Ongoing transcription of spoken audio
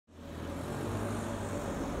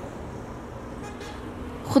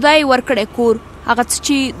خدای ورکړی کور هغه څه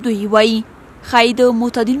چې دوی وایي ښایي د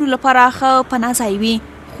متعادینو لپاره ښه پناه ځای وي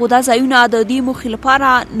خو دا ځایونه د دې موخې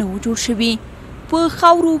لپاره نه وو جوړ شوي په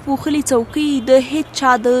خاورو پوښلې څوکۍ د هېڅ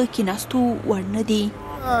چا د کېناستو وړ نه دي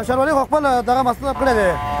ښاروالۍ خو خپل دغه مسله کړی دی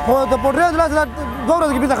خو د پوډرې د لاسه 2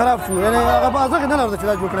 ورځې کې بېرته خراب شو یعنې هغه په ازمه کې نه لرده چې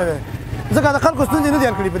دا جوړ کړی دی ځکه د خلکو ستونزې نه دي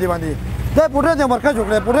حل کړي په دې باندې دا پوډرې د مرکز جوړ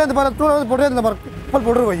کړی پوډرې دپاره ټول پوډرې د خپل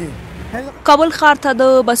پوډر وهي کابل ښار ته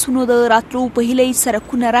د بسونو د راتلو په هیلۍ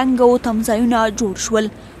سرکونه رنګ او تمځایونه جوړ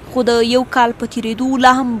شول خو د یو کال په تېرېدو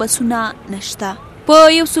لا هم بسونه نشته په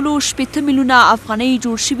 160 میلیونه افغانۍ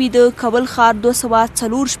جوړ شوي د کابل ښار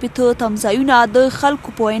 240 تمځایونه د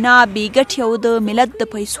خلکو په وینا بې ګټې او د ملت د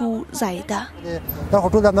پیسو ځای ده دا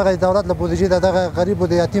خو ټول همدغه دولت له بودیجې د دغه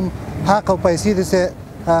غریبو د یتیم حق او پیسې داسې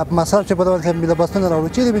په مصرف چې په ډول ملي بسونه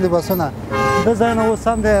راوړو چیرې ملي بسونه د ځای نه اوس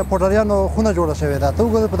هم د پوډریانو خونه جوړه شوې ده ته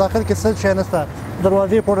وګوره په داخل کې څه شی نشته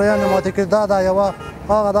دروازې پوډریانو ماتې کړي دا یوه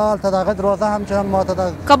هغه دا هلته د هغه دروازه هم چې هم ماته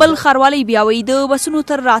ده کابل ښاروالۍ بیا وایي د بسونو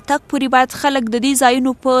تر راتګ پورې باید خلک د دې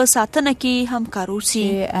ځایونو په ساتنه کې همکار اوسي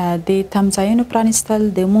د تمځایونو پرانیستل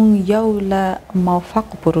د مونږ یو له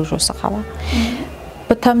موفقو پروژو څخه وه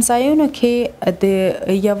په تمځایونو کې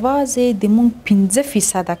د یوازې د مونږ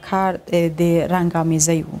 15% کار د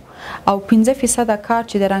رنګامیزۍ و او 15% کار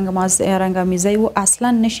چې د رنګامیزۍ و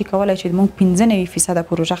اصلا نشي کولی چې مونږ 95%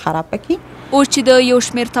 پروژه خراب کړي اوس چې د یو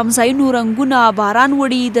شمېر تمځایونو رنګونه باران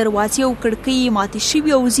وړي دروازې او کړکۍ ماتې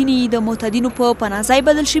شوي او ځینې د متعادینو په پناه ځای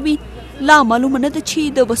بدل شوي لا معلومه نه ده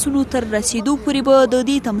چې د بسونو تر رسېدو پورې به د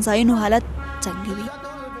دې تمځایونو حالت څنګه وي